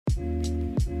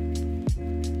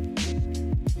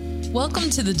Welcome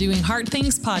to the Doing Hard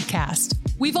Things podcast.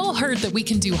 We've all heard that we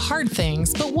can do hard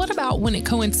things, but what about when it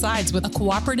coincides with a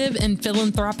cooperative and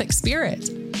philanthropic spirit?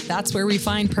 That's where we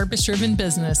find purpose-driven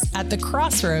business at the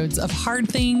crossroads of hard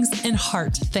things and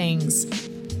heart things.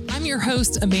 I'm your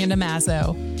host, Amanda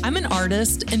Mazzo. I'm an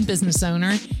artist and business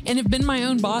owner and have been my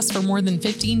own boss for more than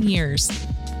 15 years.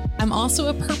 I'm also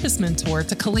a purpose mentor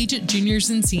to collegiate juniors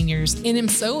and seniors and am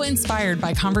so inspired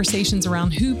by conversations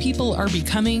around who people are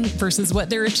becoming versus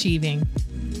what they're achieving.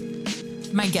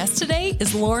 My guest today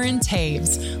is Lauren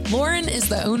Toews. Lauren is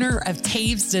the owner of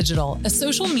Toews Digital, a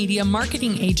social media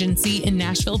marketing agency in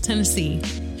Nashville, Tennessee.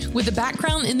 With a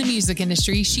background in the music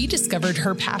industry, she discovered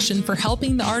her passion for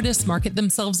helping the artists market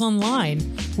themselves online,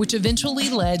 which eventually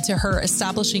led to her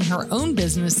establishing her own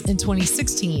business in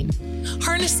 2016.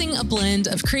 Harnessing a blend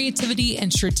of creativity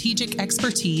and strategic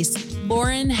expertise,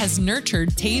 Lauren has nurtured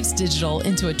Toews Digital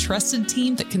into a trusted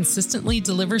team that consistently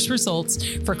delivers results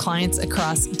for clients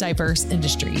across diverse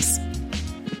industries.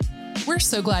 We're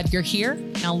so glad you're here.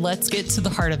 Now let's get to the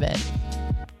heart of it.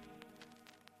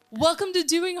 Welcome to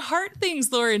Doing Hard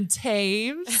Things, Lauren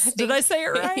Toews. Did I say it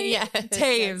right? Yeah.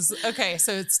 Toews. Okay,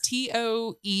 so it's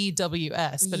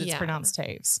Toews, but it's pronounced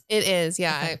Toews. It is,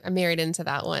 yeah. Okay. I married into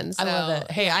that one. So. I love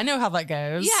it. Hey, I know how that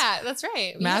goes. Yeah, that's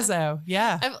right. Mazzo,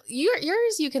 yeah.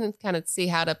 Yours, you can kind of see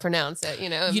how to pronounce it, you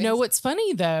know. You know what's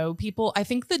funny though? People, I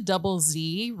think the double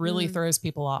Z really throws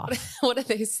people off. What do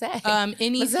they say?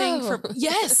 Anything Mazzo.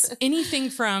 from anything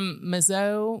from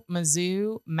Mazzo,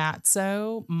 Mizzou,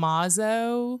 Matzo,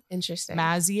 Mazzo. Interesting.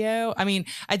 Mazio. I mean,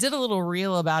 I did a little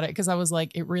reel about it because I was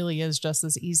like, it really is just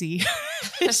as easy.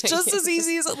 It's just as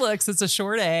easy as it looks. It's a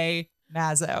short A,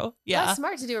 Mazzo. Yeah. That's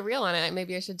smart to do a reel on it.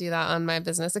 Maybe I should do that on my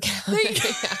business account.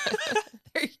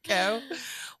 There you go.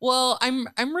 Well,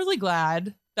 I'm really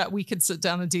glad that we could sit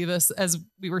down and do this. As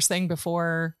we were saying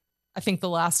before, I think the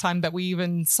last time that we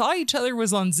even saw each other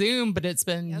was on Zoom, but it's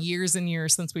been years and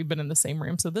years since we've been in the same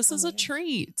room. So this is a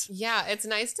treat. Yeah. It's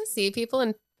nice to see people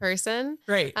in person.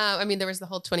 Right. I mean, there was the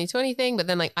whole 2020 thing, but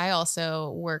then like I also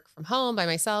work from home by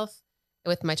myself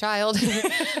with my child.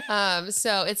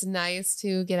 So it's nice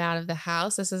to get out of the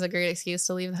house. This is a great excuse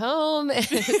to leave home and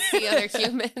see other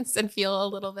humans and feel a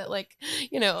little bit like,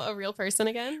 you know, a real person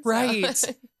again. Right.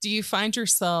 So. Do you find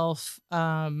yourself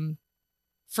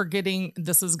forgetting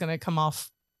this is going to come off?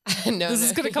 This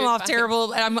is going to come off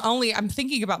terrible. And I'm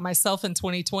thinking about myself in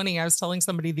 2020. I was telling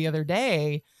somebody the other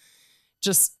day,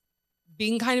 just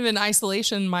being kind of in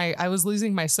isolation, I was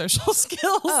losing my social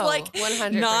skills, like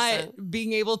 100%. not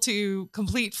being able to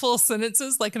complete full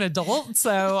sentences like an adult.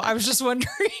 So I was just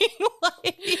wondering,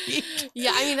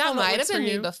 yeah, I mean, that might have been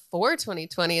me before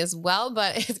 2020 as well,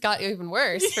 but it's got even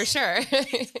worse for sure.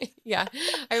 Yeah.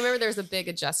 I remember there was a big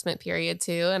adjustment period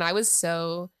too. And I was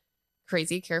so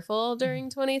crazy careful during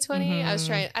 2020. Mm-hmm. I was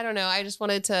trying, I don't know. I just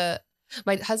wanted to,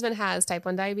 my husband has type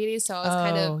 1 diabetes. So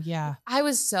I was I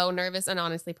was so nervous and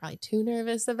honestly probably too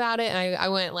nervous about it. And I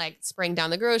went like spraying down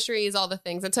the groceries, all the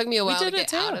things. It took me a while to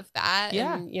get out of that.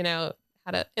 Yeah. And, you know,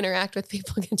 how to interact with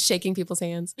people and shaking people's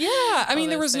hands. Yeah. I mean,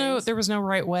 there was no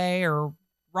right way or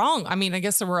wrong. I mean, I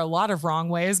guess there were a lot of wrong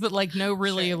ways, but like no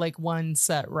really like one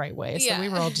set right way. So we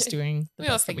were all just doing the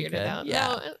best that we could. It out. Yeah.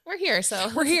 No, we're here. So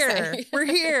we're here. We're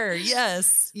here.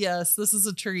 Yes. Yes. This is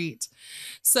a treat.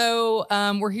 So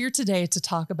we're here today to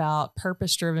talk about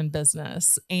purpose-driven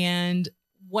business. And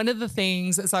one of the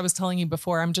things, as I was telling you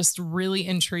before, I'm just really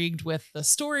intrigued with the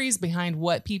stories behind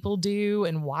what people do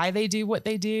and why they do what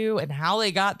they do and how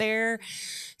they got there.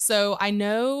 So I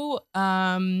know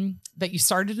that you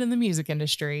started in the music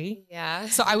industry. Yeah.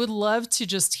 So I would love to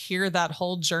just hear that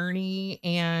whole journey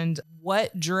and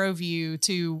what drove you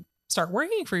to start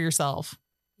working for yourself.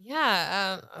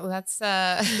 Yeah, that's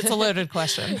it's a loaded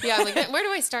question. Yeah, like where do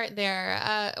I start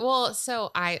there? Well, so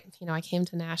I came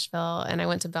to Nashville and I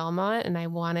went to Belmont and I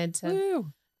wanted to.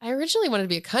 Woo. I originally wanted to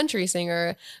be a country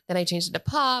singer, then I changed it to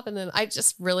pop, and then I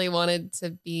just really wanted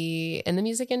to be in the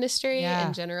music industry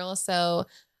in general. So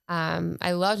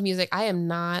I loved music. I am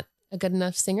not a good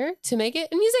enough singer to make it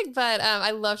in music, but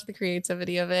I loved the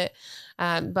creativity of it.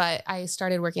 But I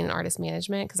started working in artist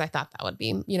management because I thought that would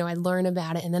be, you know, I'd learn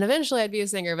about it and then eventually I'd be a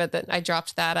singer. But then I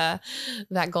dropped that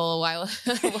goal a while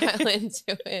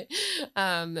into it.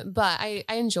 But I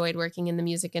enjoyed working in the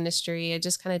music industry. I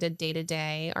just kind of did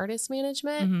day-to-day artist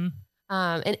management. Mm-hmm.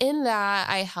 And in that,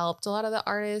 I helped a lot of the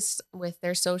artists with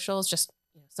their socials. Just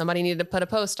somebody needed to put a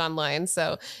post online.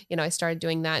 So, you know, I started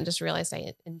doing that and just realized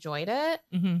I enjoyed it.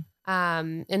 Mm-hmm.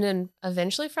 And then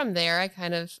eventually from there, I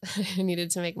kind of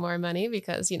needed to make more money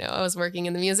because, you know, I was working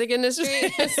in the music industry.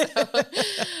 So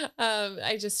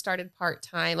I just started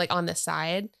part-time, like on the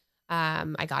side.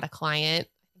 I got a client.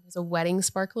 was a wedding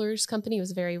sparklers company. It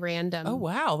was very random. Oh,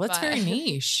 wow. That's very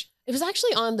niche. It was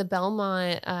actually on the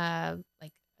Belmont,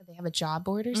 like they have a job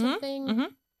board or something. Mm-hmm.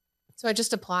 So I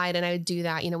just applied and I would do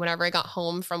that, whenever I got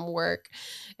home from work,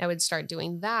 I would start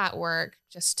doing that work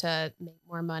just to make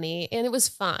more money. And it was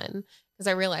fun because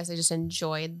I realized I just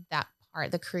enjoyed that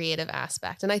part, the creative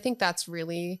aspect. And I think that's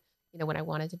really, when I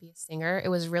wanted to be a singer, it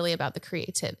was really about the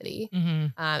creativity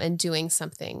and doing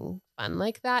something fun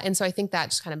like that. And so I think that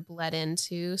just kind of bled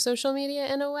into social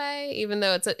media in a way, even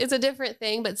though it's a different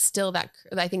thing, but still that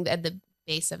I think at the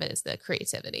base of it is the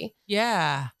creativity.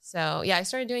 Yeah. So yeah, I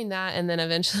started doing that. And then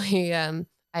eventually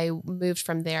I moved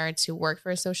from there to work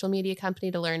for a social media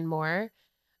company to learn more.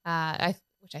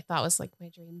 Which I thought was like my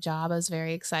dream job. I was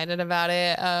very excited about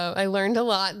it. I learned a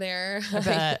lot there. I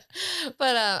bet.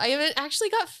 But I even actually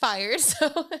got fired.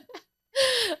 So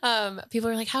people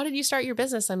are like, how did you start your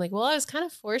business? I'm like, well, I was kind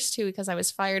of forced to because I was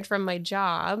fired from my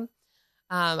job.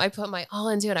 I put my all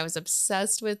into it. I was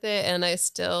obsessed with it. And I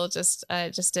still just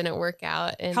didn't work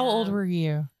out. And, how old were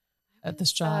you at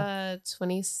this job?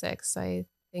 26, I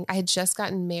think. I had just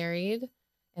gotten married.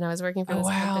 And I was working for this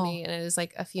company, and it was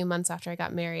like a few months after I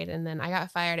got married, and then I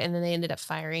got fired, and then they ended up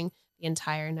firing the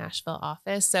entire Nashville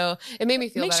office. So it made me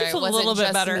feel better. You feel a little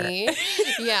bit better. Me.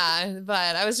 Yeah,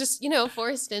 but I was just,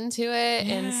 forced into it.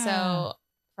 Yeah. And so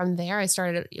from there, I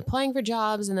started applying for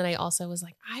jobs. And then I also was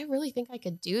like, I really think I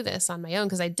could do this on my own.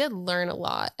 Cause I did learn a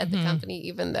lot at the company,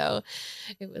 even though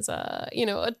it was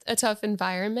a tough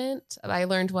environment. I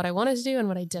learned what I wanted to do and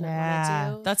what I didn't want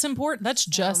to do. That's important. That's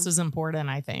just as important,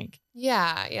 I think.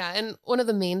 Yeah. Yeah. And one of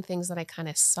the main things that I kind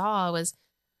of saw was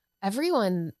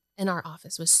everyone in our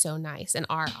office was so nice in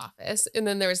our office. And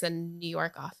then there was the New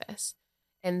York office.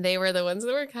 And they were the ones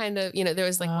that were kind of, there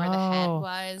was like where the head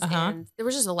was. And there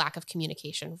was just a lack of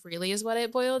communication, really, is what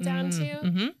it boiled down to.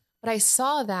 Mm-hmm. But I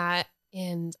saw that,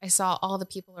 and I saw all the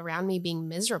people around me being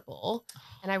miserable.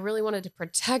 And I really wanted to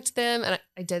protect them. And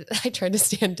I did. I tried to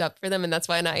stand up for them. And that's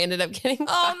why I ended up getting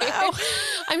fired. No.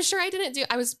 I'm sure I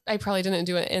probably didn't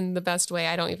do it in the best way.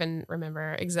 I don't even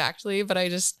remember exactly, but I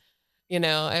just,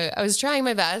 I was trying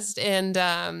my best. And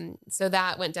so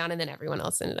that went down, and then everyone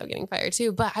else ended up getting fired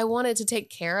too. But I wanted to take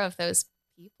care of those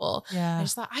people. Yeah. I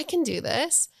just thought I can do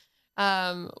this,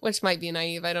 which might be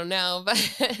naive. I don't know.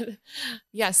 But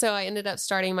yeah, so I ended up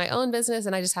starting my own business,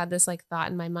 and I just had this like thought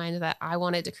in my mind that I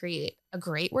wanted to create a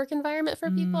great work environment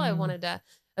for people. I wanted to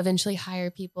eventually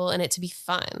hire people and it to be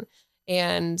fun,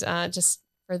 and just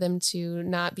for them to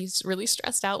not be really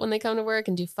stressed out when they come to work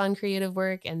and do fun, creative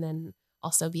work. And then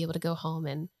also be able to go home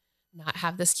and not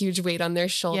have this huge weight on their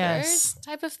shoulders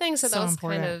type of thing. So that was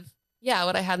important. Kind of,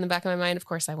 what I had in the back of my mind. Of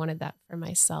course, I wanted that for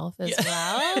myself as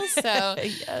well.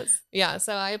 So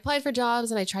so I applied for jobs,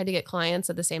 and I tried to get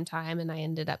clients at the same time, and I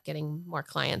ended up getting more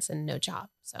clients and no job.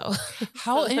 So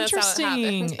how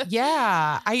interesting.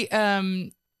 Yeah.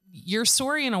 Your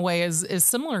story in a way is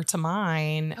similar to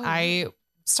mine. I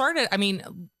started,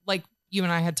 like you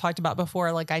and I had talked about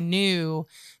before, like I knew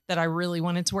that I really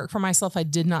wanted to work for myself. I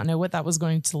did not know what that was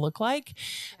going to look like.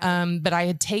 But I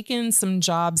had taken some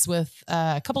jobs with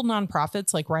a couple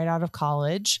nonprofits, like right out of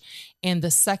college. And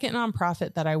the second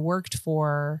nonprofit that I worked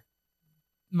for,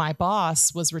 my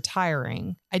boss was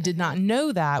retiring. I did not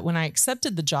know that when I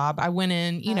accepted the job. I went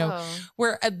in,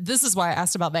 where this is why I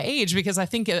asked about the age, because I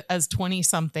think as 20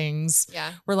 somethings,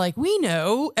 we're like, we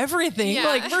know everything. Yeah.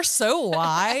 Like we're so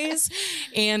wise.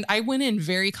 And I went in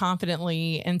very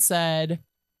confidently and said,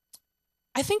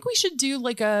 I think we should do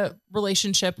like a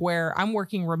relationship where I'm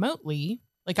working remotely.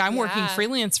 Like I'm working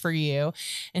freelance for you.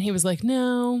 And he was like,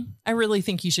 no, I really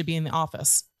think you should be in the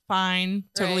office. Fine.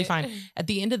 Totally fine. At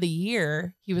the end of the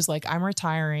year, he was like, I'm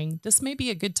retiring. This may be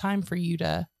a good time for you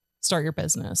to start your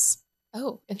business.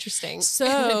 Oh, interesting.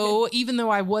 So even though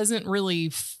I wasn't really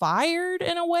fired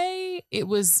in a way,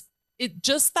 it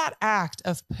just that act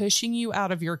of pushing you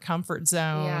out of your comfort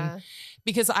zone. Yeah.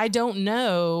 Because I don't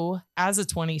know, as a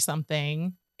 20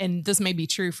 something, and this may be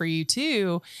true for you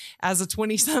too, as a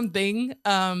 20 something,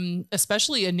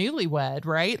 especially a newlywed,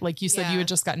 right? Like you said, you had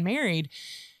just gotten married.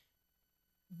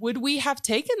 Would we have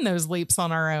taken those leaps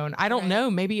on our own? I don't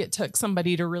know. Maybe it took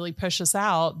somebody to really push us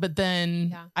out, but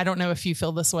then I don't know if you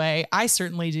feel this way. I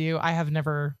certainly do. I have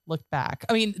never looked back.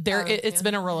 I mean, it's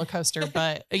been a roller coaster,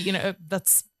 but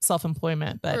that's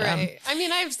self-employment, but right. I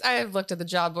mean, I've looked at the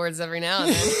job boards every now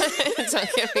and then.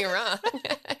 Don't get me wrong.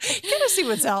 You gotta see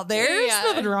what's out there. There's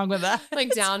nothing wrong with that.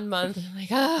 Like down month, I'm like,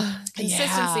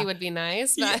 consistency would be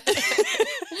nice, but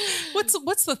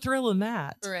what's the thrill in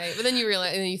that? Right. But then you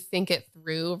realize, and then you think it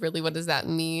through, really, what does that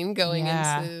mean going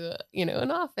into,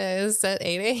 an office at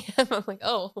 8 a.m.? I'm like, I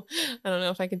don't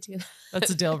know if I could do that. That's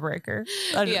a deal breaker.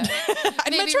 I'd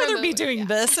Maybe much rather be doing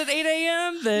this at 8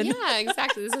 a.m. than. Yeah,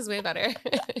 exactly. This is way better.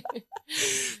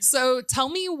 So tell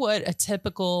me what a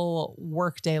typical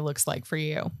work day looks like for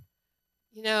you.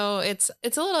 It's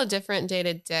a little different day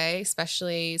to day,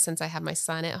 especially since I have my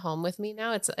son at home with me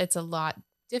now. It's a lot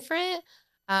different.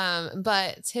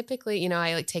 But typically,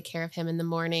 I like take care of him in the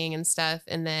morning and stuff.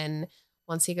 And then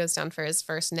once he goes down for his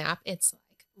first nap, it's like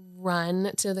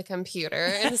run to the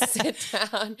computer and sit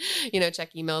down,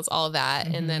 check emails, all that.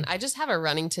 And then I just have a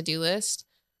running to-do list.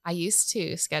 I used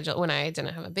to schedule when I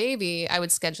didn't have a baby, I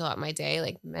would schedule out my day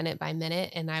like minute by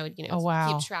minute. And I would, keep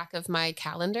track of my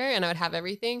calendar, and I would have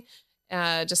everything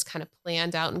just kind of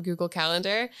planned out in Google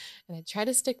Calendar. And I try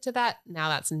to stick to that. Now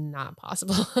that's not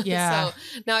possible. Yeah. So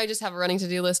now I just have a running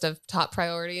to-do list of top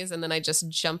priorities. And then I just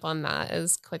jump on that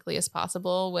as quickly as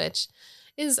possible, which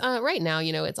is right now,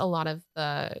 it's a lot of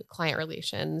the client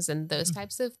relations and those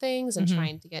types of things, and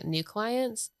trying to get new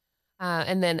clients.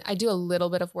 And then I do a little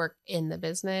bit of work in the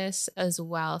business as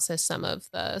well. So some of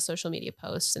the social media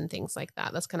posts and things like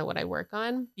that, that's kind of what I work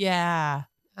on. Yeah.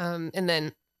 And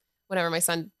then whenever my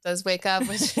son does wake up,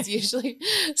 which is usually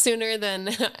sooner than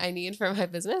I need for my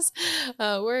business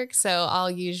work. So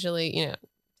I'll usually,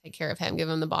 take care of him, give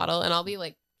him the bottle, and I'll be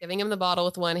like giving him the bottle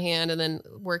with one hand and then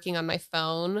working on my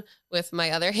phone with my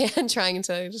other hand, trying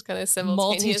to just kind of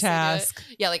simultaneously multitask.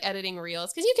 Yeah, like editing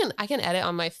reels. Because I can edit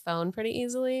on my phone pretty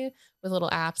easily with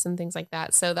little apps and things like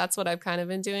that. So that's what I've kind of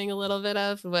been doing a little bit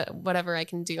of. Whatever I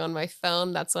can do on my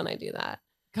phone, that's when I do that.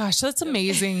 Gosh, that's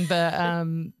amazing.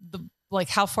 The like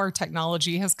how far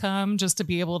technology has come just to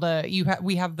be able to,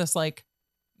 we have this like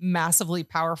massively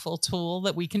powerful tool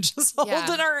that we can just hold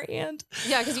in our hand.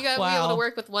 Yeah. Cause you gotta be able to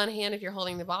work with one hand if you're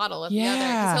holding the bottle with the other.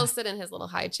 Cause he'll sit in his little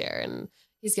high chair, and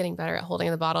he's getting better at holding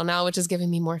the bottle now, which is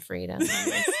giving me more freedom.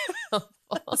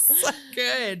 So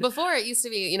good. Before it used to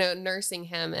be, nursing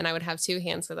him, and I would have two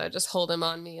hands, so I would just hold him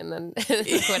on me and then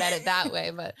would edit that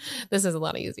way. But this is a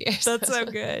lot easier. That's so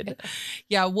good.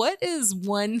 Yeah. What is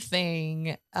one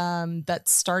thing that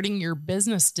starting your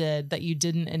business did that you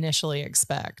didn't initially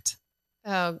expect?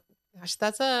 Oh gosh,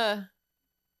 that's a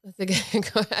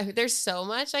good. There's so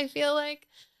much, I feel like.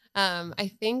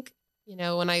 I think,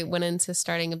 when I went into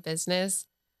starting a business,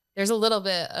 there's a little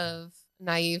bit of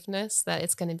naiveness that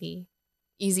it's going to be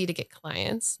easy to get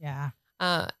clients. Yeah.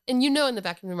 And in the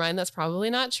back of your mind, that's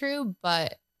probably not true.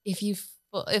 But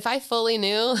if I fully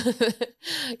knew,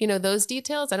 those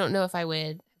details, I don't know if I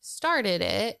would have started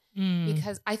it,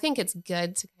 because I think it's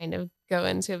good to kind of go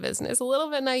into a business a little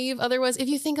bit naive. Otherwise, if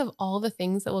you think of all the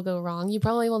things that will go wrong, you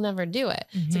probably will never do it.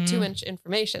 It's like too much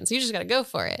information. So you just got to go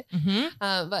for it.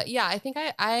 But yeah, I think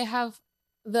I have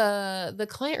the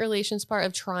client relations part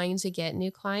of trying to get new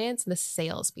clients, the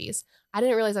sales piece. I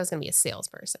didn't realize I was going to be a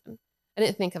salesperson. I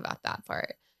didn't think about that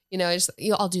part.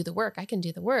 I'll do the work. I can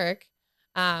do the work.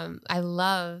 I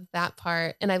love that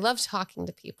part. And I love talking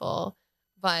to people,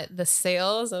 but the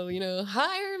sales of,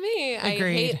 hire me. Agreed.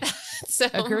 I hate that so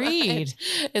Agreed.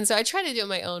 much. And so I try to do it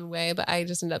my own way, but I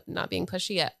just end up not being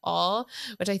pushy at all,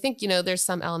 which I think, there's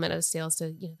some element of sales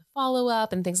to, the follow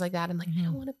up and things like that. I'm like, I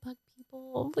don't want to bug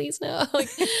people. Please no. Like,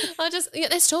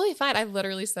 it's totally fine. I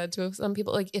literally said to some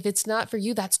people, like, if it's not for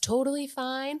you, that's totally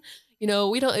fine.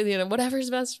 We don't,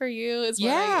 whatever's best for you is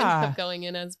what I end up going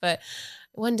in as. But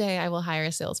one day I will hire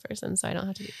a salesperson, so I don't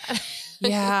have to do that.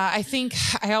 Yeah.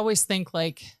 I always think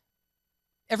like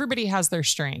everybody has their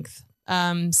strength.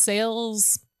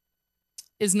 Sales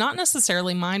is not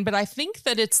necessarily mine, but I think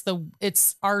that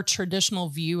it's our traditional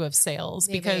view of sales.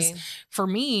 Maybe. Because for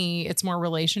me, it's more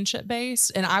relationship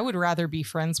based, and I would rather be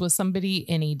friends with somebody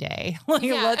any day. Like,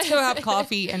 let's go have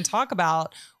coffee and talk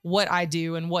about what I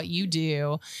do and what you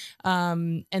do.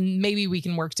 And maybe we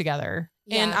can work together.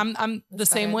 Yeah, and I'm the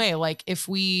same way. Like if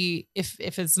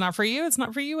it's not for you, it's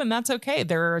not for you. And that's okay.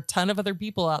 There are a ton of other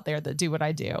people out there that do what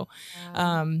I do.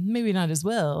 Maybe not as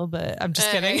well, but I'm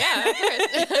just kidding. Yeah, of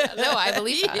course. No, I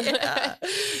believe that.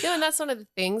 Yeah. And that's one of the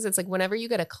things. It's like whenever you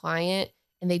get a client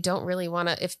and they don't really want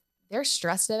to, if they're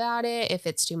stressed about it, if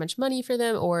it's too much money for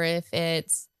them, or if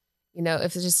it's,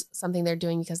 if it's just something they're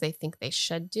doing because they think they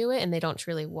should do it and they don't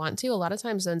truly want to, a lot of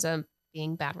times ends up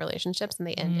being bad relationships and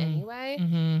they end anyway.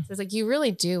 So it's like, you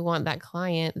really do want that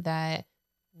client that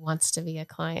wants to be a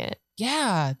client.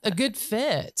 Yeah. A good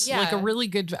fit. Yeah. Like a really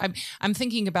good, I'm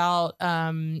thinking about,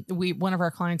 one of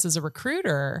our clients is a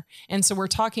recruiter. And so we're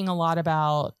talking a lot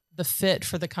about the fit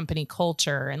for the company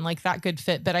culture and like that good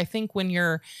fit. But I think when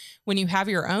you have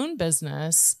your own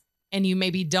business and you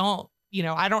maybe don't,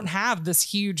 I don't have this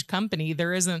huge company.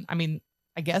 There isn't,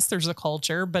 I guess there's a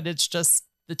culture, but it's just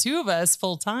the two of us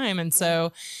full time. And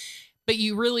so, but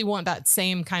you really want that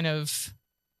same kind of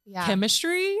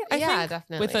chemistry, I think,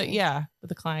 definitely.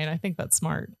 With a client. I think that's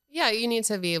smart. Yeah. You need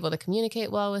to be able to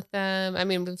communicate well with them.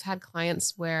 We've had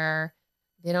clients where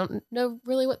they don't know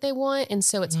really what they want. And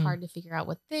so it's hard to figure out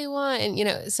what they want.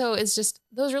 And, so it's just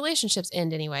those relationships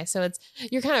end anyway. So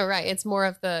you're kind of right. It's more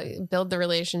of build the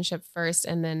relationship first.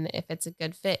 And then if it's a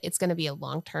good fit, it's going to be a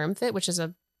long-term fit, which is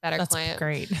a better client.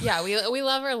 Great. Yeah. We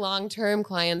love our long-term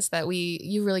clients that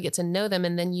you really get to know them.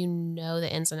 And then the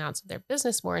ins and outs of their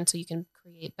business more. And so you can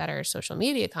create better social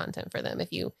media content for them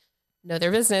if you know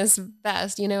their business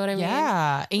best. You know what I mean?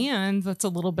 Yeah. And that's a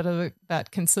little bit of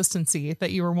that consistency that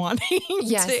you were wanting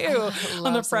too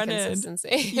on the front end.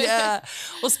 Yeah.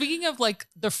 Well, speaking of like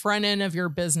the front end of your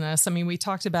business, we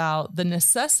talked about the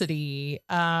necessity,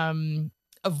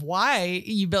 of why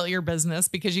you built your business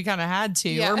because you kind of had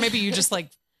to, or maybe you just like,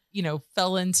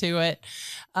 fell into it,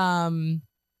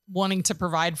 wanting to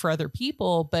provide for other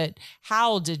people, but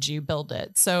how did you build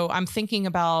it? So I'm thinking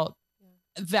about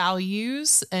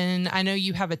values, and I know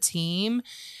you have a team.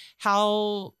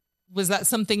 How was that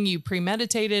something you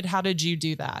premeditated? How did you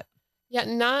do that? Yeah,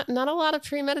 not a lot of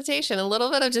premeditation, a little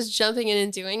bit of just jumping in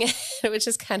and doing it, which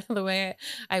is kind of the way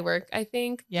I work, I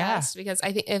think. Yeah. Best, because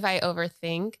I think if I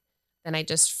overthink, then I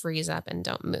just freeze up and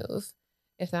don't move,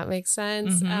 if that makes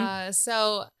sense. Mm-hmm.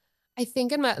 So I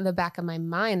think in the back of my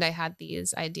mind, I had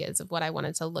these ideas of what I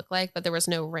wanted to look like, but there was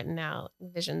no written out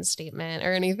vision statement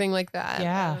or anything like that.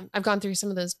 Yeah. I've gone through some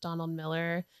of those Donald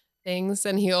Miller things,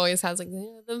 and he always has like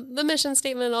the mission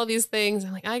statement, all these things.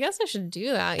 I'm like, I guess I should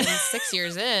do that 6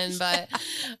 years in,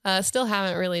 but still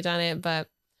haven't really done it. But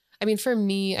for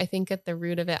me, I think at the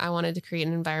root of it, I wanted to create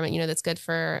an environment, that's good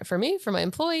for me, for my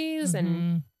employees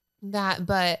and that,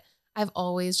 but I've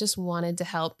always just wanted to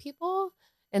help people.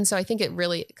 And so I think it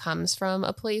really comes from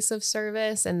a place of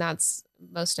service, and that's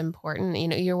most important.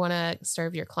 You want to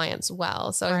serve your clients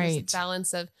well. So there's a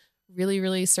balance of really,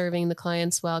 really serving the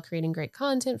clients well, creating great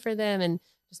content for them and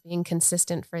just being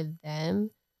consistent for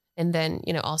them. And then,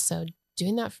 also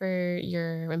doing that for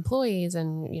your employees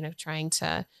and, trying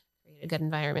to create a good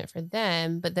environment for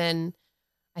them. But then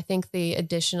I think the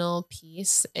additional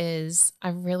piece is I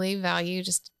really value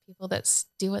just people that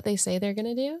do what they say they're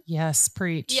going to do. Yes.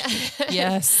 Preach. Yeah.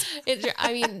 Yes.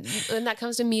 And that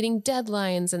comes to meeting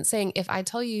deadlines and saying, if I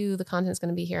tell you the content's going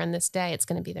to be here on this day, it's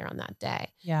going to be there on that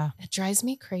day. Yeah. It drives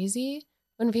me crazy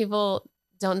when people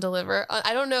don't deliver.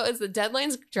 I don't know. It's the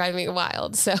deadlines drive me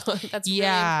wild. So that's really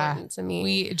important to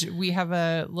me. We have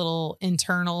a little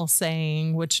internal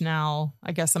saying, which now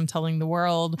I guess I'm telling the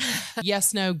world,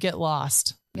 yes, no, get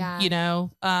lost. Yeah.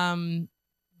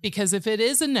 Because if it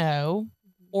is a no,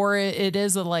 or it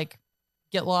is a like,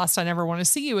 get lost, I never want to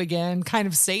see you again kind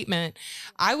of statement,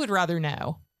 I would rather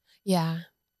know. Yeah.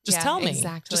 Just tell me.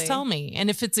 Exactly. Just tell me. And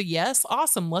if it's a yes,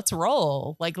 awesome. Let's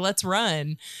roll. Like, let's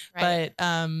run. Right. But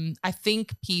I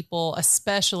think people,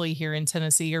 especially here in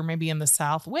Tennessee or maybe in the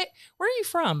South, where are you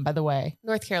from, by the way?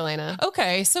 North Carolina.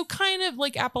 Okay. So kind of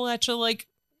like Appalachia, like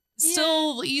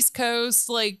still East Coast,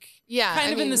 like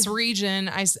kind of in this region.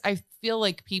 I feel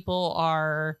like people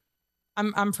are,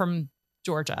 I'm from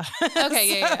Georgia.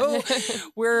 Okay. So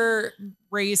we're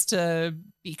raised to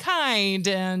be kind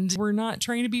and we're not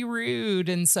trying to be rude.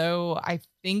 And so I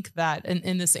think that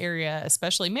in this area,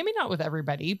 especially, maybe not with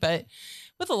everybody, but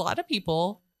with a lot of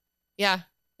people. Yeah.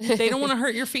 They don't want to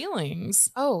hurt your feelings.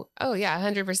 Oh yeah.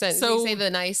 100%. So you say the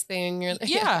nice thing.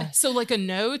 Yeah. So like a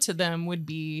no to them would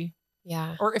be,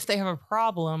 or if they have a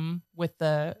problem with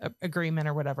the agreement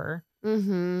or whatever, they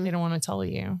don't want to tell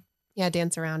you. Yeah.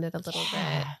 Dance around it a little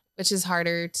bit. Which is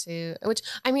harder to,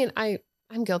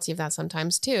 I'm guilty of that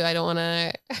sometimes too. I don't want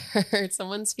to hurt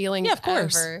someone's feelings. Yeah, of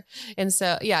course. Ever. And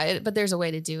so, but there's a way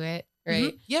to do it.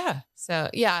 Right. Yeah. So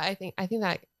I think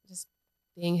that just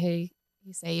being who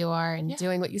you say you are and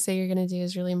doing what you say you're going to do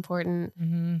is really important.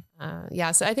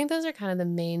 So I think those are kind of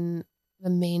the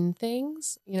main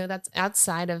things, that's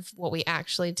outside of what we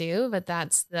actually do, but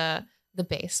that's the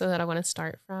base so that I want to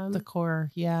start from. The core.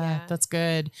 Yeah, that's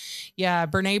good. Yeah.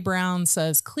 Brene Brown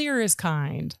says clear is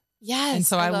kind. Yes. And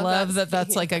so I love that.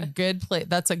 That's like a good place.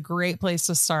 That's a great place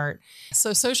to start.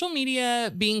 So social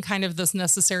media being kind of this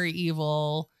necessary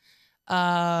evil,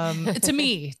 To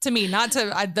me, not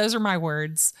to, those are my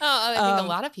words. Oh, I think a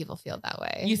lot of people feel that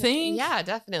way. You think? Yeah,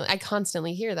 definitely. I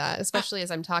constantly hear that, especially as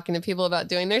I'm talking to people about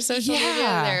doing their social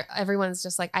media. Everyone's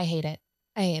just like, I hate it.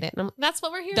 I hate it. And that's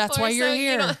what we're here for. That's why you're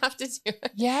here. You don't have to do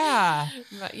it. Yeah.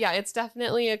 But yeah, it's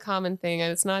definitely a common thing.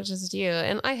 And it's not just you.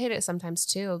 And I hate it sometimes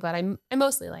too, but I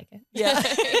mostly like it. Yeah.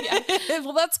 Yeah.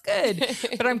 Well, that's good.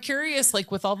 But I'm curious, like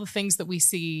with all the things that we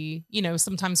see, you know,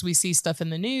 sometimes we see stuff in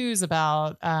the news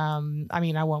about, I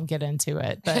mean, I won't get into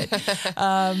it,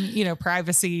 but, you know,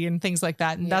 privacy and things like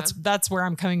that. And that's where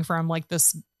I'm coming from. Like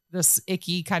this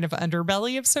icky kind of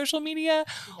underbelly of social media.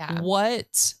 Yeah.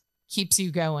 What keeps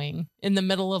you going in the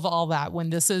middle of all that when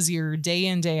this is your day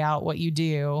in, day out, what you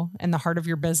do and the heart of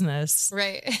your business?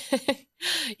 Right.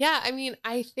 Yeah. I mean,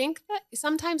 I think that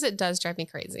sometimes it does drive me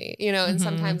crazy, you know, and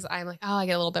sometimes I'm like, oh, I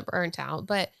get a little bit burnt out.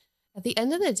 But at the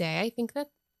end of the day, I think that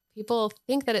people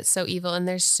think that it's so evil and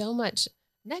there's so much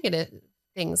negative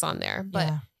things on there.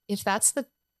 But if that's the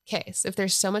case, if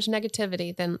there's so much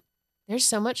negativity, then there's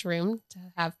so much room to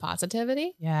have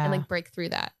positivity and like break through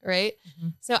that. Right.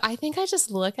 So I think I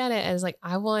just look at it as like,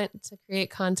 I want to create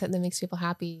content that makes people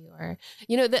happy or,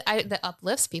 you know, that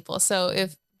uplifts people. So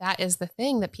if that is the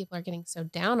thing that people are getting so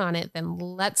down on it, then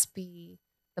let's be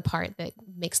the part that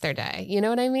makes their day. You know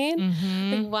what I mean?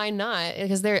 Like, why not?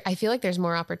 Because I feel like there's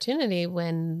more opportunity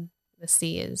when the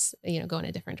sea is, you know, going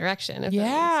a different direction. If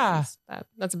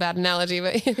that's a bad analogy,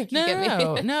 but you get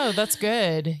me. No, that's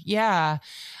good. Yeah.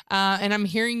 And I'm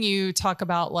hearing you talk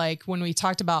about like when we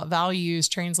talked about values,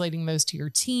 translating those to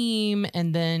your team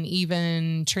and then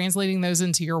even translating those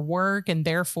into your work and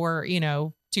therefore, you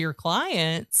know, to your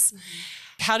clients.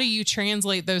 How do you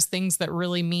translate those things that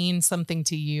really mean something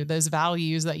to you, those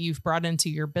values that you've brought into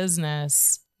your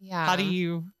business? Yeah. How do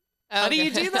you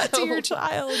do that to your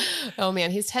child? Oh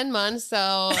man, he's 10 months. So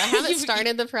I haven't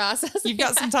started the process. You've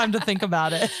got some time to think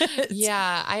about it.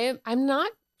 Yeah. I'm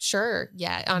not sure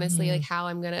yet, honestly, like how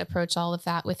I'm going to approach all of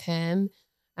that with him.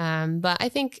 But I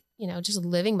think, you know, just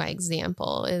living by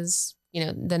example is, you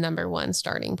know, the number one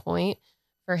starting point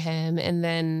for him. And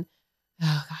then,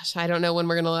 oh gosh, I don't know when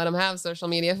we're going to let him have social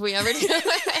media if we ever do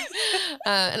it.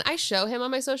 And I show him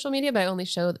on my social media, but I only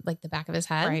show like the back of his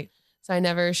head. Right. So I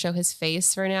never show his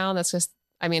face for now. That's just,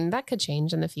 I mean, that could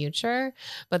change in the future,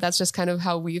 but that's just kind of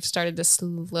how we've started to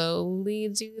slowly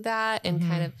do that and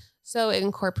kind of, so it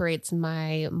incorporates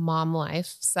my mom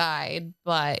life side,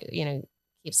 but, you know,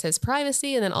 keeps his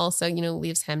privacy and then also, you know,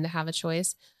 leaves him to have a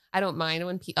choice. I don't mind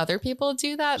when other people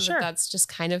do that. Sure. But that's just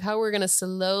kind of how we're going to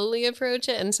slowly approach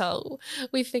it until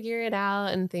we figure it out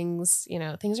and things, you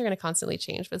know, things are going to constantly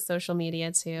change with social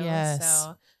media too. Yes.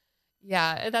 So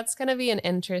yeah, that's going to be an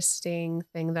interesting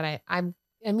thing that I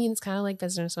mean, it's kind of like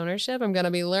business ownership. I'm going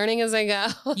to be learning as I go.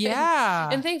 Yeah.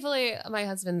 And thankfully my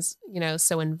husband's, you know,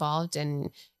 so involved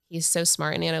and he's so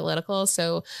smart and analytical.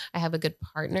 So I have a good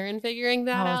partner in figuring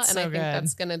that out. And I think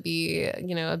that's going to be,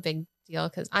 you know, a big deal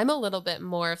because I'm a little bit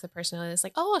more of the personality that's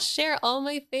like, oh, I'll share all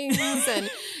my things. And,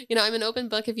 you know, I'm an open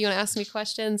book. If you want to ask me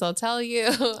questions, I'll tell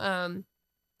you.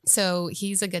 So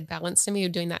he's a good balance to me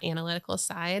of doing that analytical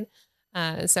side.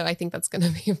 So I think that's going to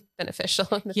be beneficial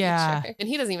in the future. And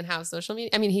he doesn't even have social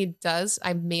media. I mean, he does.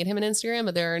 I made him an Instagram,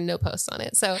 but there are no posts on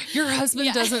it. So your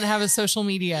husband doesn't have a social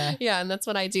media. Yeah. And that's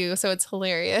what I do. So it's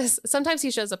hilarious. Sometimes he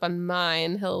shows up on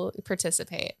mine. He'll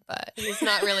participate, but he's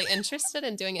not really interested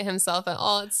in doing it himself at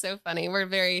all. It's so funny. We're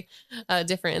very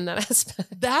different in that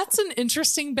aspect. That's an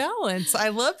interesting balance. I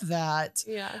love that.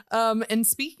 Yeah. And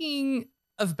speaking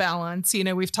of balance, you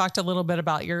know, we've talked a little bit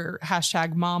about your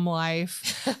hashtag mom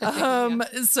life.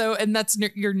 So, and that's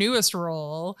your newest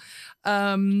role.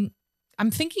 I'm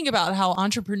thinking about how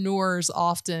entrepreneurs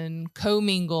often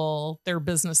commingle their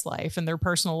business life and their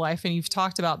personal life. And you've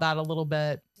talked about that a little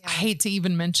bit. Yeah. I hate to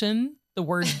even mention the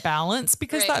word balance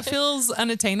because that feels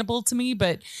unattainable to me,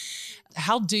 but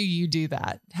how do you do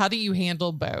that? How do you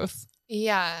handle both?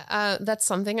 Yeah. That's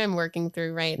something I'm working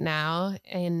through right now.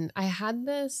 And I had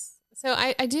this, so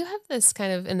I do have this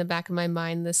kind of in the back of my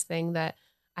mind, this thing that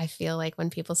I feel like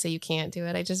when people say you can't do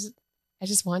it, I just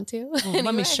want to. Well, anyway.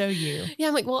 Let me show you. Yeah.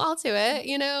 I'm like, well, I'll do it,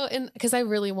 you know, and because I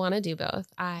really want to do both.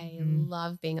 I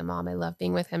love being a mom. I love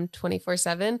being with him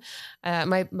 24/7.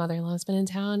 My mother-in-law has been in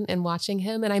town and watching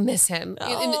him and I miss him.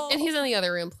 And he's in the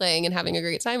other room playing and having a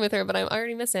great time with her, but I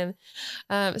already miss him.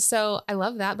 So I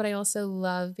love that, but I also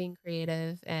love being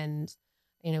creative and,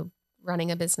 you know,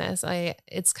 running a business.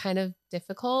 It's kind of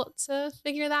difficult to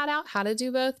figure that out, how to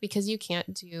do both, because you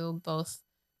can't do both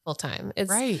full time. It's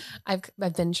right.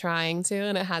 I've been trying to,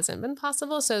 and it hasn't been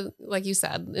possible. So like you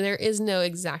said, there is no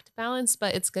exact balance,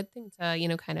 but it's a good thing to, you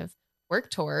know, kind of work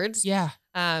towards. Yeah.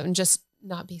 And just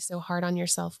not be so hard on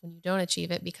yourself when you don't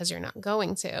achieve it because you're not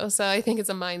going to. So I think it's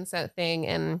a mindset thing,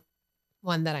 and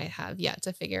one that I have yet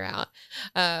to figure out.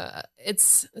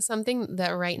 It's something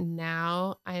that right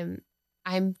now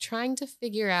I'm trying to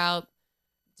figure out.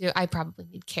 I probably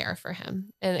need care for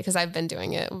him, and because I've been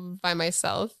doing it by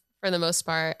myself for the most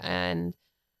part, and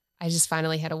I just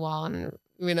finally hit a wall and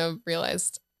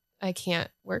realized I can't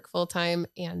work full time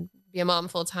and be a mom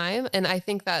full time. And I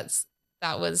think that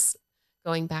was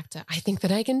going back to, I think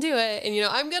that I can do it. And,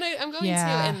 I'm going to,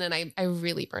 and then I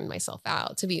really burned myself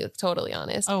out, to be totally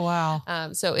honest. Oh,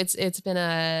 wow. So it's been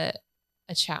a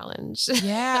challenge.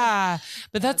 Yeah.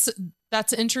 But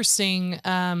that's interesting.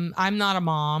 I'm not a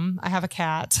mom. I have a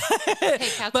cat, hey,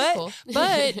 cats are cool.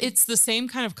 But it's the same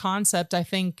kind of concept. I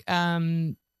think,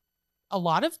 a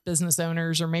lot of business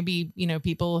owners, or maybe,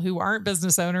 people who aren't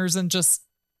business owners and just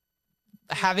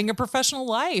having a professional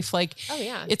life. Like, oh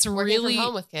yeah, it's working really from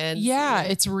home with kids. Yeah.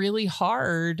 It's really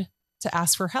hard to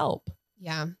ask for help.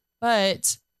 Yeah.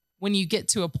 But when you get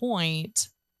to a point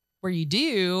where you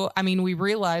do, we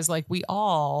realize like we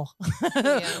all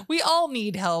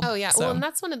need help. Oh yeah. So. Well, and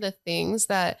that's one of the things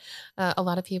that a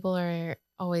lot of people are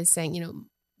always saying,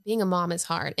 being a mom is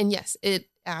hard. And yes, it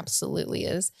absolutely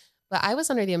is. But I was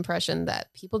under the impression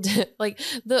that people did, like,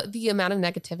 the amount of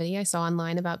negativity I saw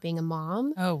online about being a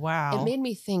mom. Oh, wow. It made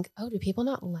me think, do people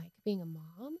not like being a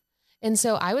mom? And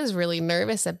so I was really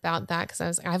nervous about that, because I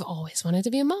was like, I've always wanted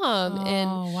to be a mom.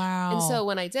 Oh, wow. And so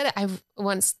when I did it,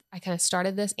 once I kind of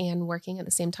started this and working at the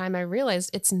same time, I realized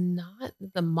it's not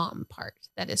the mom part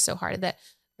that is so hard,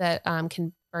 that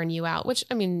can burn you out, which,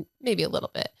 maybe a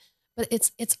little bit. But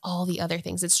it's all the other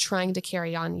things. It's trying to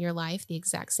carry on your life the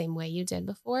exact same way you did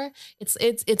before.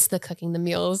 It's the cooking the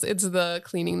meals. It's the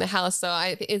cleaning the house. So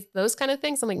it's those kind of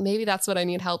things. I'm like, maybe that's what I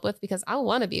need help with, because I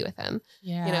want to be with him,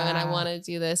 and I want to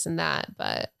do this and that.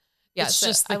 But yeah, it's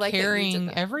just the carrying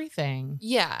everything.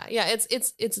 Yeah. Yeah.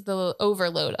 It's the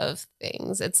overload of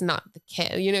things. It's not the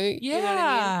kid, Yeah. You know what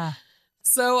I mean?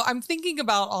 So I'm thinking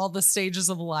about all the stages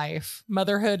of life,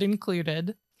 motherhood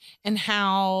included, and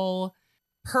how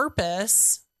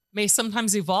purpose may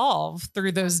sometimes evolve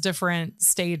through those different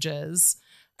stages.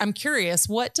 I'm curious,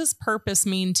 what does purpose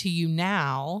mean to you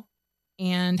now,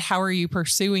 and how are you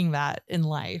pursuing that in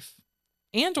life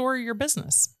and or your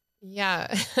business?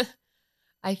 Yeah.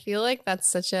 I feel like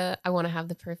that's I want to have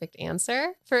the perfect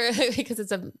answer because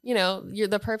it's you're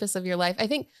the purpose of your life. I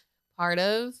think part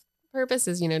of purpose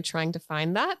is, trying to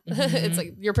find that. Mm-hmm. It's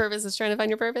like your purpose is trying to find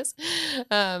your purpose.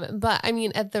 But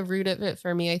at the root of it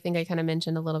for me, I think I kind of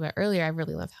mentioned a little bit earlier, I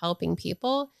really love helping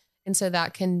people. And so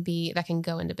that can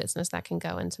go into business, that can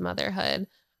go into motherhood.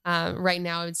 Right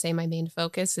now, I would say my main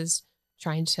focus is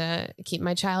trying to keep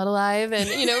my child alive and,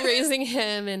 raising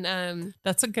him. And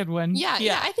that's a good one. Yeah.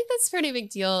 I think that's a pretty big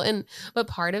deal. But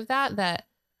part of that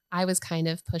I was kind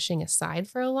of pushing aside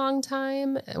for a long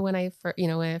time when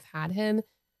I've had him,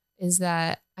 is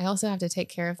that I also have to take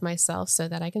care of myself so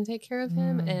that I can take care of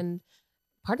him. And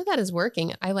part of that is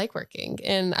working. I like working.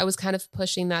 And I was kind of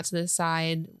pushing that to the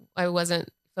side. I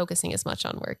wasn't focusing as much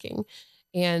on working.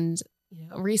 And,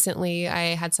 recently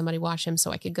I had somebody watch him so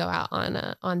I could go out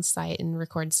on site and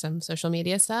record some social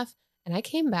media stuff. And I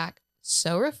came back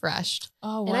so refreshed.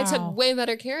 Oh, wow. And I took way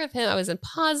better care of him. I was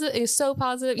so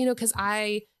positive, because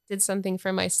I did something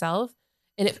for myself.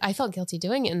 And I felt guilty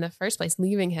doing it in the first place,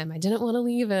 leaving him. I didn't want to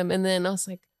leave him. And then I was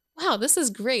like, wow, this is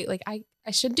great. Like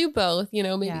I should do both,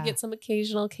 maybe get some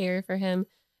occasional care for him.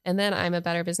 And then I'm a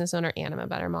better business owner and I'm a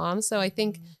better mom. So I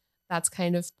think that's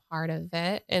kind of part of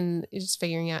it. And just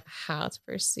figuring out how to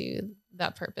pursue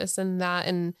that purpose and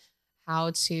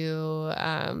how to,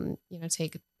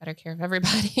 take better care of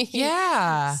everybody.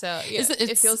 Yeah. So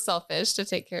it feels selfish to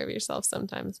take care of yourself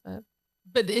sometimes, but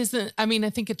I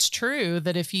think it's true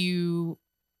that if you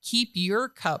keep your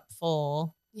cup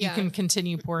full, you can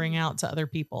continue pouring out to other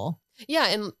people. Yeah.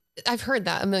 And I've heard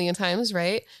that a million times,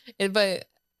 right? But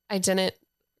I didn't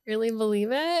really believe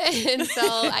it until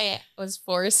I was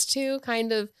forced to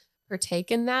kind of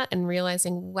partake in that and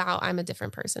realizing, wow, I'm a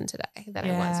different person today than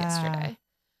I was yesterday.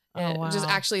 And wow. Just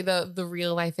actually the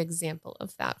real life example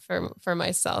of that for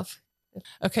myself.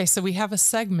 Okay, so we have a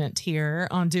segment here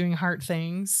on doing hard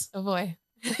things. Oh boy.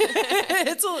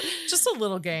 It's just a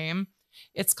little game.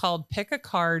 It's called Pick a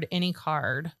Card, Any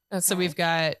Card. Okay. So we've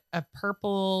got a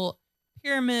purple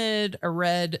pyramid, a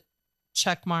red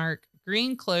check mark,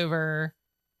 green clover,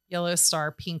 yellow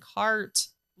star, pink heart,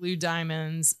 blue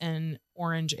diamonds, and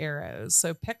orange arrows.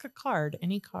 So pick a card,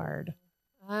 any card.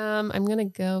 I'm going to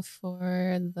go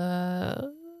for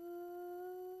the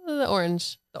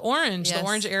orange. The orange, Yes. The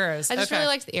orange arrows. I just really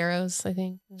liked the arrows, I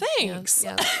think. Thanks.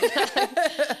 Yeah.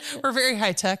 We're very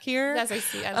high tech here. Yes, I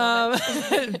see. I love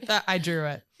it. I drew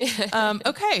it.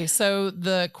 Okay. So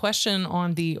the question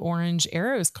on the orange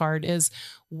arrows card is,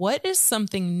 what is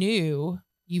something new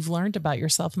you've learned about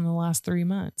yourself in the last 3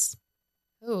 months?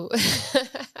 Ooh.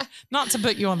 Not to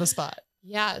put you on the spot.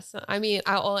 Yeah. So, I mean,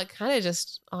 it kind of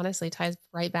just honestly ties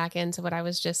right back into what I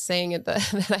was just saying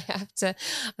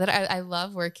that I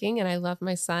love working and I love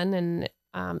my son, and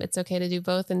it's okay to do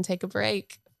both and take a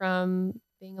break from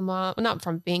being a mom, not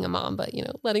from being a mom, but,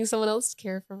 letting someone else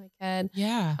care for my kid.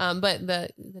 Yeah. But the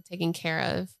taking care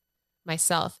of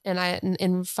myself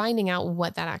and finding out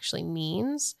what that actually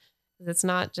means. It's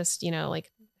not just, like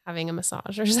having a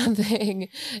massage or something.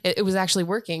 It was actually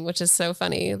working, which is so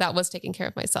funny. That was taking care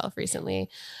of myself recently.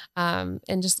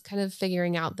 And just kind of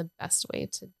figuring out the best way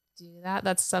to do that.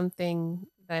 That's something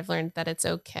that I've learned, that it's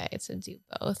okay to do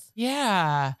both.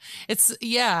 Yeah. It's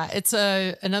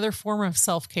another form of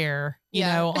self-care.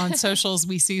 On socials,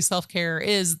 we see self-care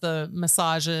is the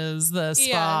massages, the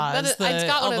spas. I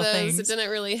got one of those. Things. It didn't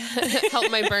really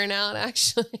help my burnout,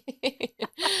 actually.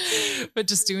 But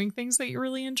just doing things that you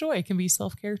really enjoy can be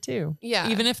self-care too. Yeah.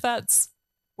 Even if that's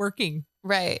working.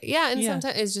 Right. Yeah. And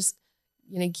sometimes it's just,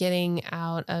 getting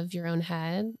out of your own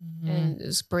head and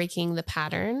just breaking the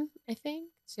pattern, I think,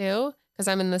 too. Because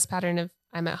I'm in this pattern of,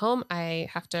 I'm at home, I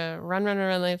have to run,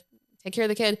 like, take care of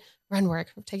the kid, run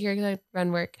work, take care of the kid,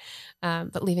 run work.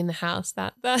 But leaving the house,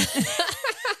 that I'm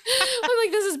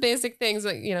like, this is basic things.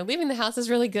 Like, leaving the house is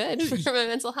really good for my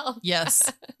mental health.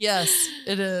 Yes. Yes,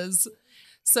 it is.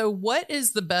 So what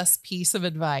is the best piece of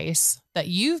advice that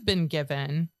you've been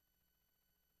given,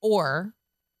 or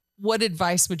what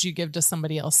advice would you give to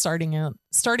somebody else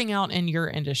starting out in your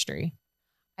industry?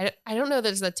 I don't know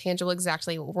there's a tangible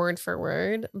exactly word for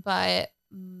word, but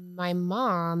my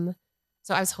mom,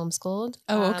 so I was homeschooled.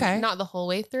 Oh, okay. Not the whole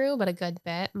way through, but a good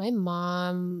bit. My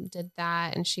mom did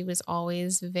that, and she was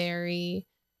always very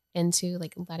into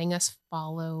like letting us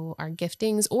follow our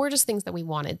giftings or just things that we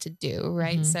wanted to do.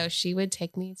 Right. Mm-hmm. So she would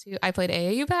take me I played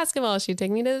AAU basketball. She'd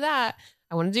take me to that.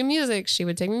 I want to do music. She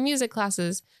would take me music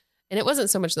classes. And it wasn't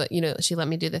so much that, she let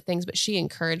me do the things, but she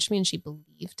encouraged me and she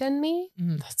believed in me.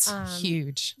 That's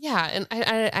huge. Yeah. And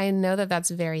I know that that's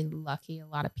very lucky. A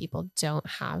lot of people don't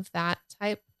have that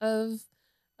type of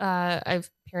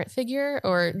parent figure,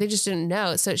 or they just didn't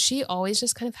know. So she always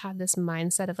just kind of had this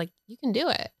mindset of like, you can do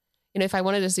it. If I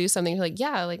wanted to do something, like,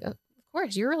 yeah, like, of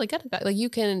course, you're really good at that. Like you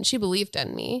can, she believed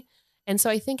in me. And so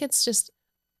I think it's just,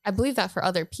 I believe that for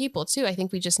other people too. I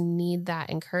think we just need that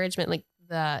encouragement, like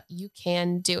you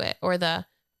can do it, or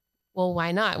well,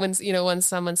 why not? When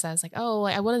someone says like, oh,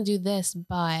 I want to do this,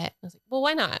 but I was like, well,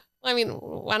 why not? I mean,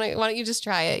 why don't you just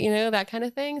try it? That kind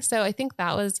of thing. So I think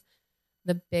that was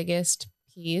the biggest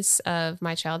piece of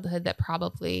my childhood that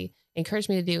probably encouraged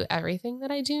me to do everything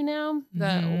that I do now.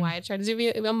 Why I try to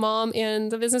be a mom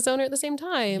and a business owner at the same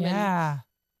time. Yeah.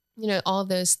 And, all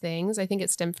those things, I think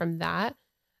it stemmed from that.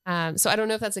 So I don't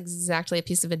know if that's exactly a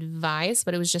piece of advice,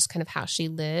 but it was just kind of how she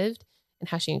lived and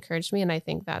how she encouraged me. And I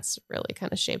think that's really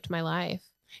kind of shaped my life.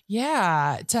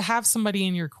 Yeah. To have somebody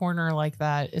in your corner like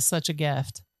that is such a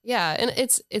gift. Yeah. And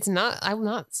I'm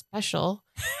not special,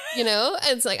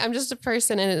 it's like, I'm just a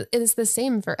person, and it's the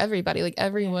same for everybody. Like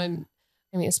everyone,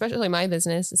 I mean, especially my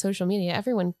business and social media,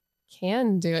 everyone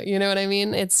can do it. You know what I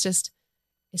mean? It's just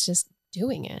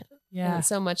doing it. Yeah. And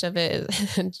so much of it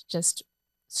is just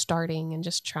starting and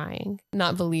just trying,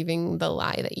 not believing the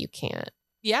lie that you can't.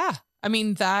 Yeah. I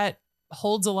mean, that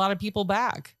holds a lot of people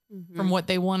back from what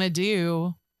they want to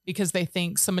do because they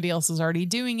think somebody else is already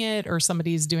doing it, or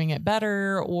somebody's doing it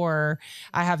better, or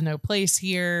I have no place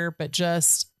here. But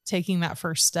just taking that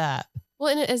first step.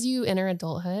 Well, and as you enter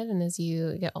adulthood and as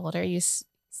you get older, you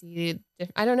see,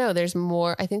 I don't know, there's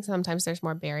more, I think sometimes there's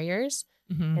more barriers.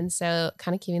 Mm-hmm. And so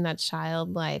kind of keeping that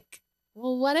child like,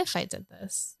 well, what if I did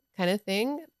this kind of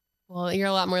thing? Well, you're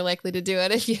a lot more likely to do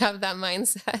it if you have that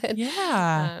mindset.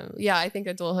 Yeah. I think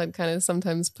adulthood kind of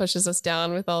sometimes pushes us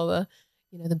down with all the,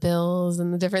 the bills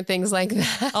and the different things like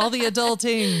that. All the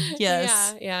adulting.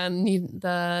 Yes. Yeah. And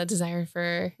the desire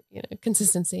for,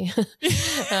 consistency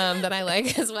that I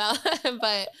like as well.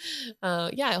 But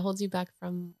it holds you back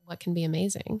from what can be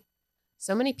amazing.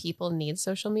 So many people need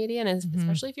social media. And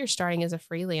especially if you're starting as a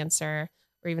freelancer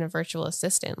or even a virtual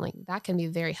assistant, like that can be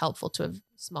very helpful to a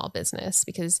small business,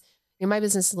 because my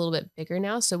business is a little bit bigger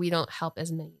now. So we don't help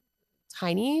as many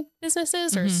tiny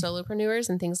businesses or solopreneurs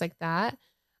and things like that.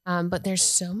 But there's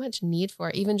so much need for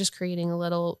it, even just creating a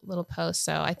little post.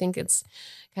 So I think it's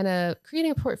kind of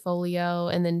creating a portfolio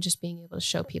and then just being able to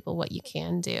show people what you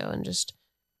can do and just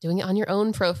doing it on your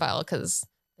own profile, because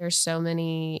there's so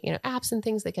many, apps and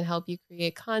things that can help you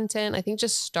create content. I think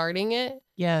just starting it.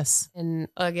 Yes. And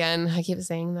again, I keep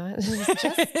saying that.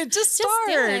 just start.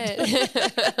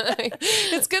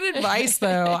 It's good advice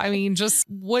though. I mean, just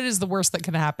what is the worst that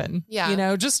can happen?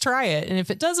 Yeah. Just try it. And if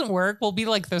it doesn't work, we'll be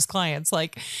like those clients.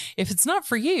 Like if it's not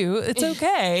for you, it's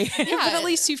okay. Yeah. But at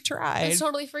least you've tried. It's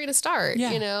totally free to start,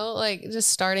 like just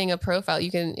starting a profile.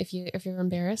 You can, if you're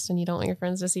embarrassed and you don't want your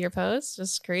friends to see your posts,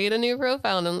 just create a new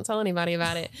profile and don't tell anybody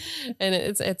about it. And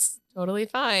it's totally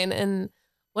fine. And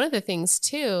one of the things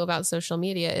too about social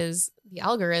media is the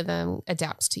algorithm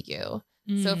adapts to you.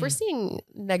 So if we're seeing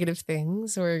negative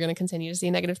things, we're going to continue to see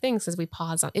negative things as we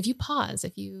pause on. If you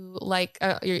like,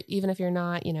 even if you're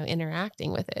not,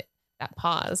 interacting with it, that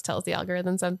pause tells the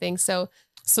algorithm something. So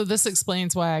this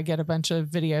explains why I get a bunch of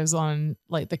videos on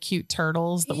like the cute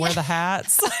turtles that wear the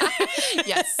hats.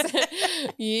 Yes.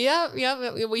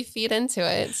 Yep. We feed into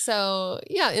it. So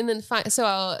yeah. And then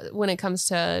when it comes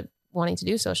to wanting to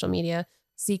do social media,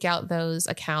 seek out those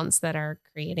accounts that are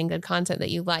creating good content that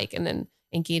you like, and then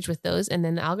engage with those. And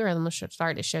then the algorithm will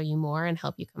start to show you more and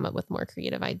help you come up with more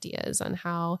creative ideas on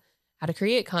how to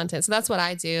create content. So that's what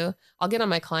I do. I'll get on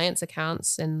my clients'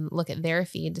 accounts and look at their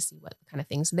feed to see what kind of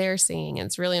things they're seeing. And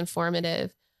it's really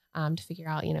informative to figure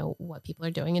out, what people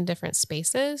are doing in different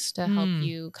spaces to help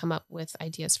you come up with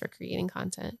ideas for creating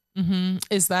content. Mm-hmm.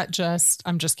 Is that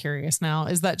I'm just curious now,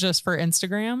 is that just for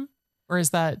Instagram? Or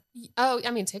is that? Oh,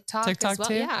 I mean, TikTok as well.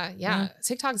 Too? Yeah.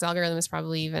 TikTok's algorithm is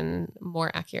probably even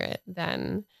more accurate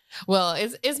than,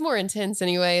 it's more intense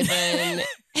anyway than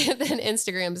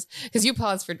Instagram's, because you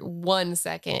pause for 1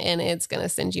 second and it's going to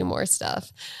send you more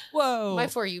stuff. Whoa. My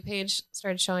For You page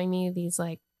started showing me these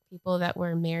like people that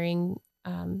were marrying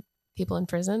people in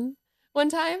prison one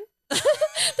time.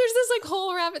 There's this like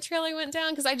whole rabbit trail I went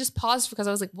down because I just paused because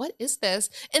I was like, what is this?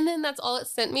 And then that's all it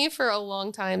sent me for a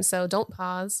long time. So don't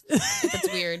pause. If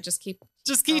it's weird, just keep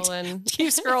scrolling. Keep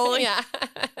scrolling. Yeah.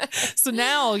 So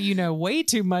now you know way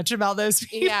too much about those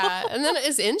people. Yeah. And then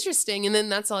it's interesting. And then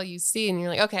that's all you see. And you're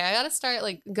like, okay, I got to start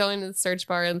like going to the search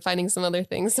bar and finding some other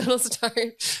things. So it'll start.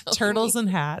 Turtles and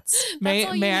hats. May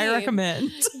I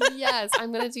recommend? Yes.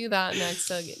 I'm going to do that next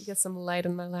to get some light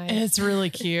in my life. It's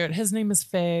really cute. His name is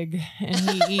Fig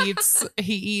and he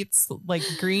eats like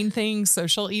green things. So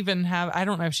she'll even have, I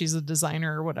don't know if she's a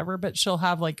designer or whatever, but she'll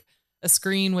have like a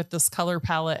screen with this color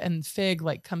palette and Fig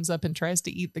like comes up and tries to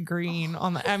eat the green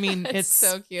on the, I mean, it's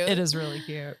so cute. It is really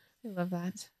cute. I love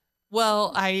that.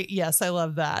 Well, I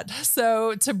love that.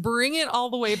 So to bring it all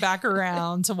the way back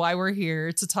around to why we're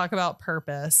here to talk about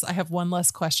purpose, I have one last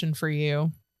question for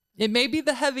you. It may be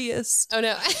the heaviest. Oh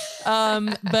no.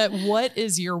 But what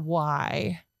is your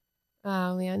why?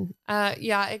 Oh man.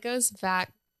 It goes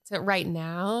back to right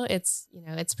now. It's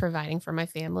providing for my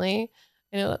family.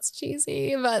 I know that's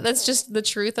cheesy, but that's just the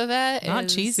truth of it. Not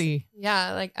cheesy.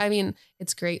 Yeah. Like, I mean,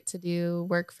 it's great to do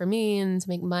work for me and to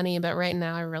make money, but right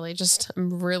now I'm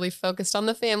really focused on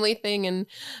the family thing and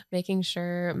making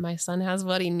sure my son has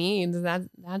what he needs.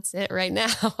 That's it right now.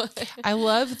 I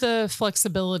love the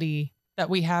flexibility that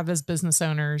we have as business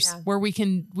owners, where we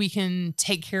can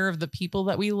take care of the people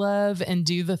that we love and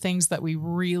do the things that we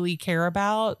really care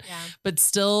about, but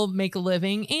still make a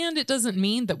living. And it doesn't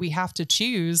mean that we have to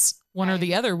choose one or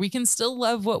the other. We can still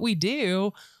love what we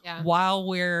do while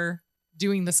we're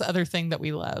doing this other thing that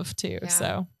we love too. Yeah,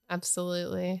 so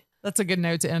absolutely. That's a good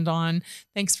note to end on.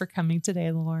 Thanks for coming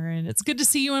today, Lauren. It's good to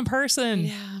see you in person.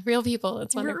 Yeah, real people.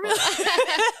 It's wonderful.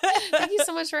 Thank you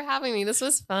so much for having me. This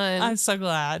was fun. I'm so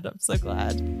glad.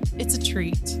 It's a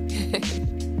treat.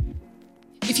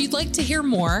 If you'd like to hear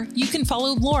more, you can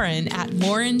follow Lauren at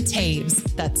Lauren Toews.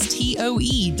 That's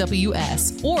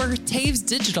Toews, or Toews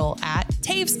Digital at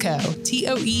Toewsco,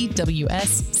 Toewsco.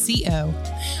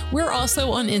 We're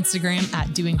also on Instagram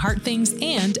at Doing Heart Things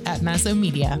and at Mazzo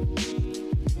Media.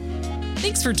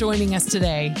 Thanks for joining us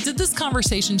today. Did this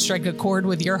conversation strike a chord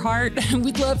with your heart?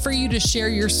 We'd love for you to share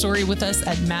your story with us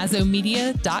at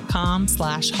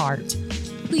mazzomedia.com/heart.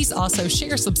 Please also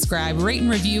share, subscribe, rate,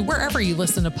 and review wherever you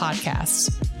listen to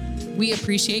podcasts. We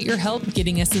appreciate your help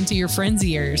getting us into your friends'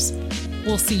 ears.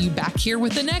 We'll see you back here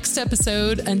with the next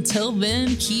episode. Until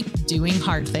then, keep doing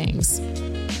hard things.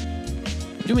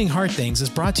 Doing Hard Things is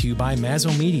brought to you by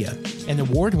Mazzo Media, an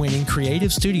award-winning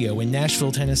creative studio in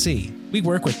Nashville, Tennessee. We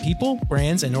work with people,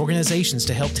 brands, and organizations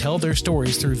to help tell their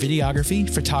stories through videography,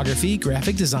 photography,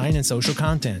 graphic design, and social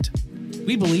content.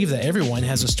 We believe that everyone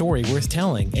has a story worth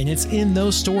telling, and it's in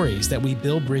those stories that we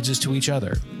build bridges to each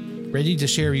other. Ready to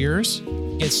share yours?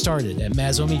 Get started at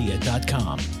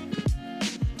mazzomedia.com.